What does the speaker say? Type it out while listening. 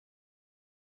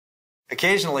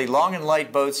Occasionally, long and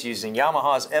light boats using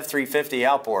Yamaha's F350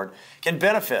 outboard can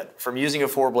benefit from using a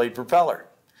four-blade propeller,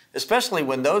 especially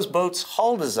when those boats'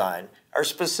 hull design are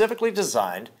specifically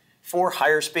designed for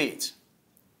higher speeds.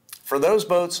 For those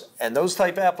boats and those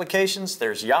type applications,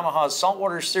 there's Yamaha's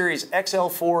Saltwater Series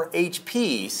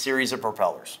XL4-HP series of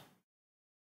propellers.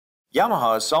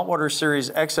 Yamaha's Saltwater Series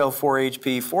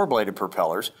XL4-HP four-bladed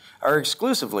propellers are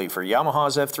exclusively for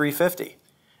Yamaha's F350.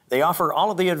 They offer all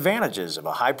of the advantages of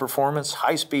a high-performance,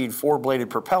 high-speed four-bladed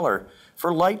propeller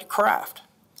for light craft.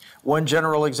 One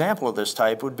general example of this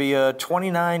type would be a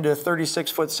 29 to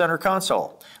 36-foot center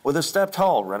console with a stepped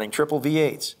hull running triple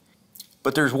V8s.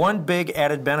 But there's one big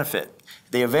added benefit: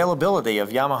 the availability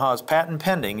of Yamaha's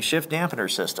patent-pending shift dampener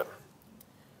system.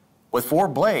 With four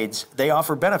blades, they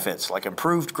offer benefits like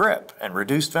improved grip and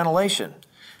reduced ventilation,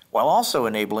 while also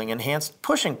enabling enhanced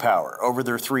pushing power over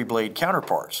their three-blade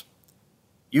counterparts.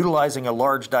 Utilizing a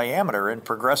large diameter and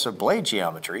progressive blade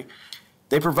geometry,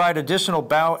 they provide additional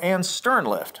bow and stern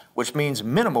lift, which means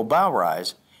minimal bow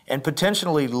rise and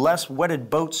potentially less wetted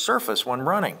boat surface when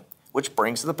running, which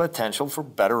brings the potential for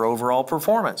better overall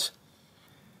performance.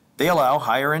 They allow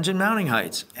higher engine mounting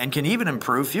heights and can even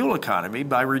improve fuel economy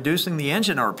by reducing the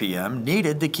engine RPM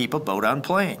needed to keep a boat on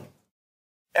plane.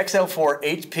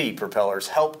 XL4-HP propellers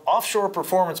help offshore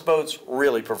performance boats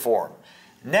really perform.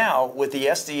 Now, with the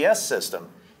SDS system,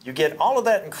 you get all of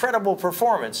that incredible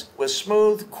performance with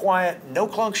smooth, quiet,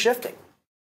 no-clunk shifting.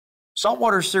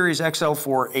 Saltwater Series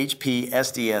XL4-HP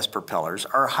SDS propellers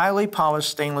are highly polished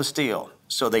stainless steel,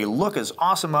 so they look as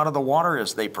awesome out of the water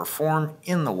as they perform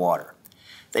in the water.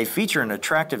 They feature an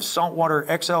attractive saltwater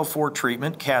XL4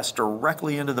 treatment cast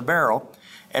directly into the barrel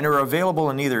and are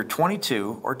available in either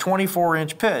 22 or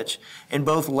 24-inch pitch in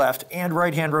both left and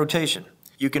right-hand rotation.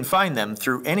 You can find them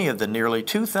through any of the nearly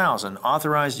 2,000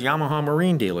 authorized Yamaha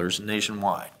marine dealers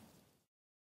nationwide.